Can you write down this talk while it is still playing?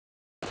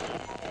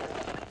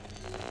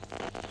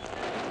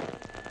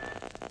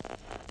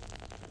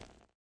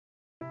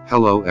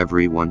Hello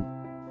everyone.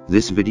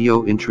 This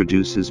video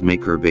introduces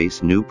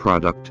Makerbase new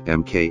product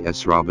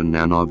MKS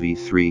Nano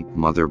V3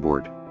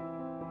 motherboard.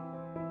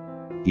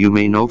 You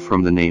may know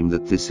from the name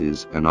that this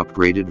is an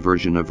upgraded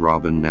version of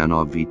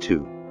Nano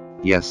V2.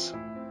 Yes.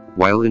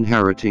 While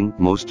inheriting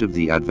most of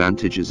the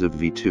advantages of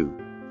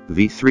V2,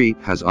 V3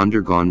 has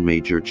undergone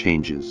major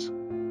changes.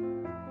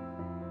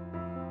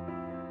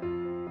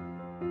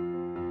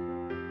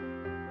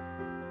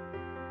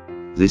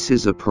 This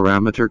is a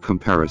parameter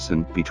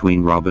comparison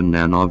between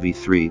Nano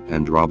V3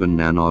 and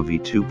Nano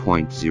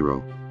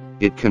V2.0.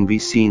 It can be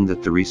seen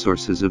that the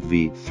resources of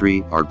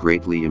V3 are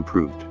greatly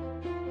improved.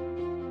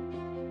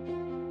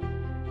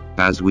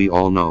 As we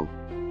all know,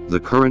 the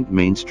current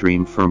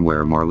mainstream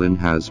firmware Marlin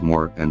has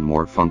more and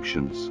more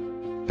functions,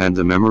 and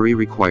the memory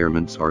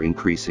requirements are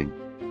increasing.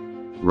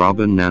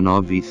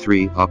 Nano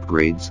V3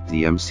 upgrades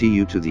the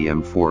MCU to the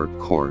M4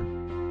 core,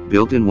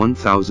 built-in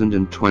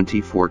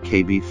 1024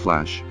 KB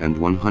flash and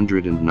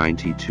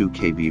 192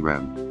 KB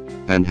RAM,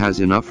 and has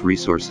enough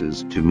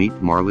resources to meet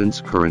Marlin's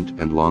current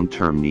and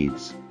long-term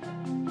needs.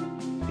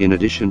 In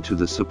addition to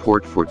the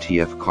support for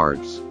TF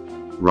cards,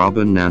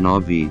 Nano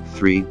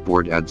V3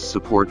 board adds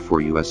support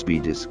for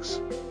USB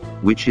disks,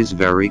 which is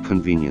very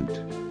convenient.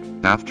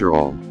 After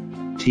all,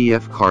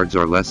 TF cards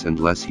are less and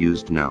less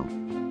used now.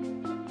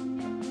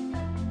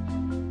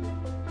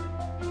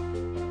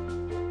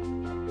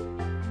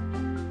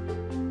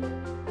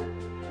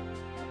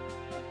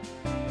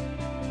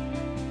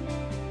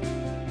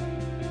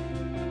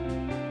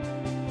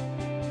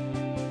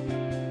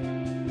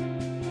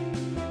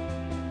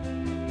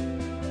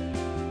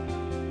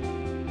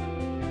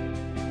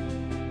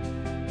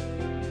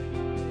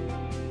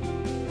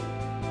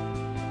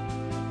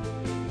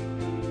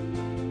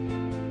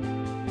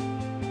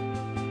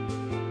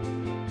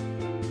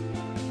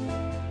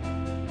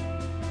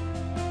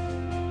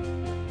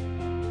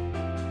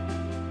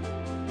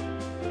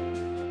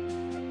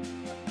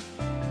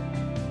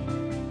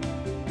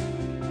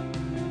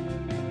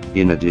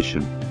 In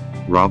addition,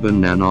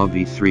 Nano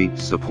V3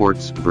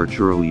 supports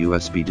virtual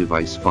USB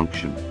device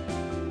function.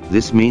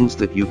 This means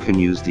that you can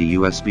use the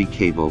USB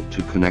cable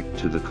to connect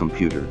to the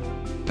computer,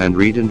 and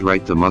read and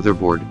write the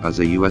motherboard as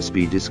a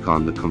USB disk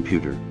on the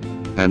computer,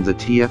 and the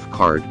TF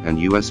card and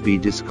USB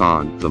disk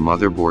on the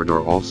motherboard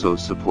are also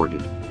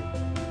supported.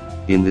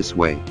 In this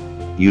way,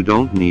 you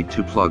don't need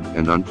to plug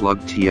and unplug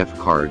TF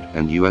card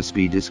and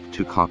USB disk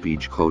to copy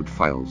code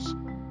files.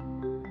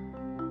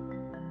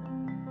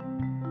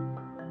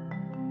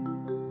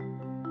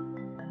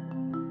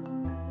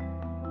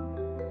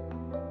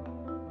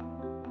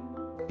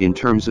 In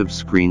terms of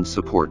screen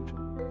support,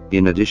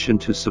 in addition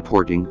to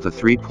supporting the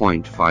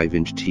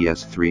 3.5-inch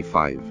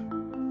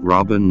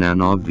TS35,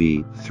 Nano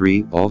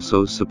V3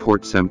 also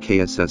supports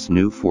MKS's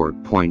new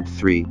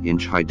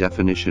 4.3-inch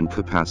high-definition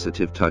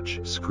capacitive touch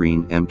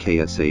screen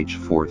MKS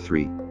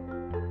H43.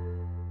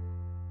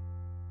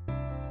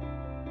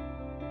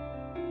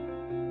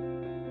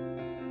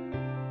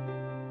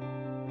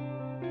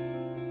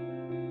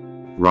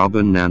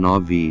 Nano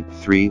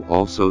V3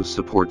 also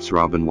supports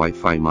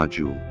Wi-Fi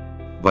Module.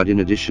 But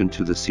in addition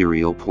to the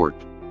serial port,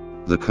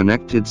 the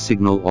connected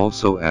signal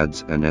also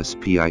adds an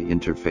SPI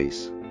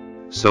interface,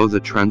 so the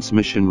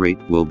transmission rate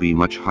will be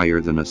much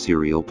higher than a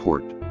serial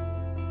port.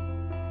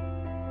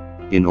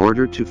 In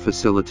order to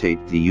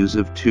facilitate the use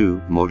of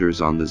two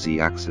motors on the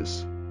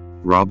Z-axis,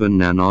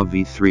 Nano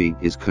V3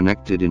 is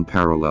connected in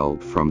parallel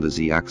from the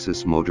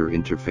Z-axis motor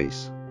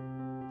interface.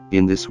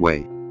 In this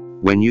way,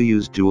 when you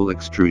use dual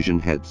extrusion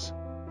heads,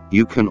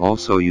 you can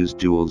also use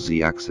dual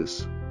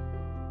Z-axis.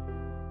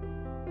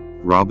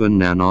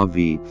 Nano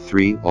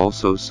V3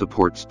 also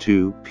supports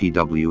two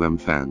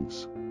PWM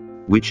fans,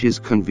 which is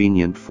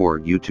convenient for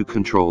you to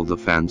control the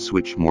fan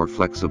switch more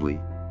flexibly.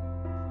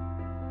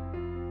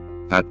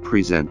 At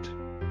present,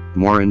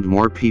 more and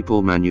more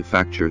people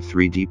manufacture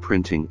 3D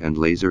printing and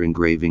laser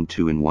engraving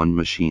two-in-one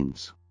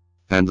machines,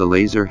 and the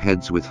laser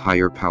heads with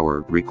higher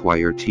power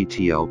require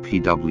TTL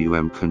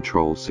PWM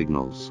control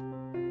signals.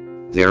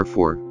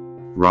 Therefore,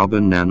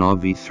 Nano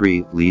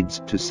V3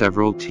 leads to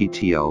several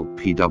TTL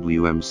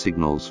PWM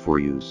signals for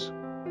use.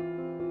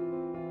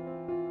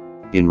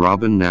 In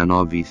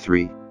Nano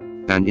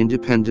V3, an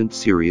independent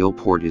serial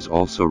port is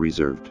also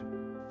reserved,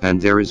 and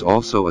there is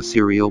also a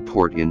serial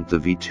port in the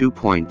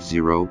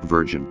V2.0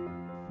 version,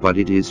 but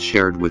it is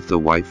shared with the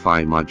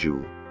Wi-Fi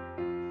module.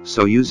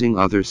 So using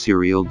other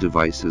serial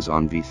devices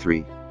on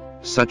V3,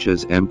 such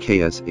as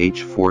MKS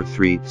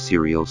H43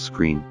 serial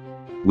screen,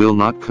 will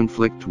not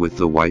conflict with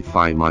the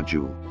Wi-Fi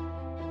module.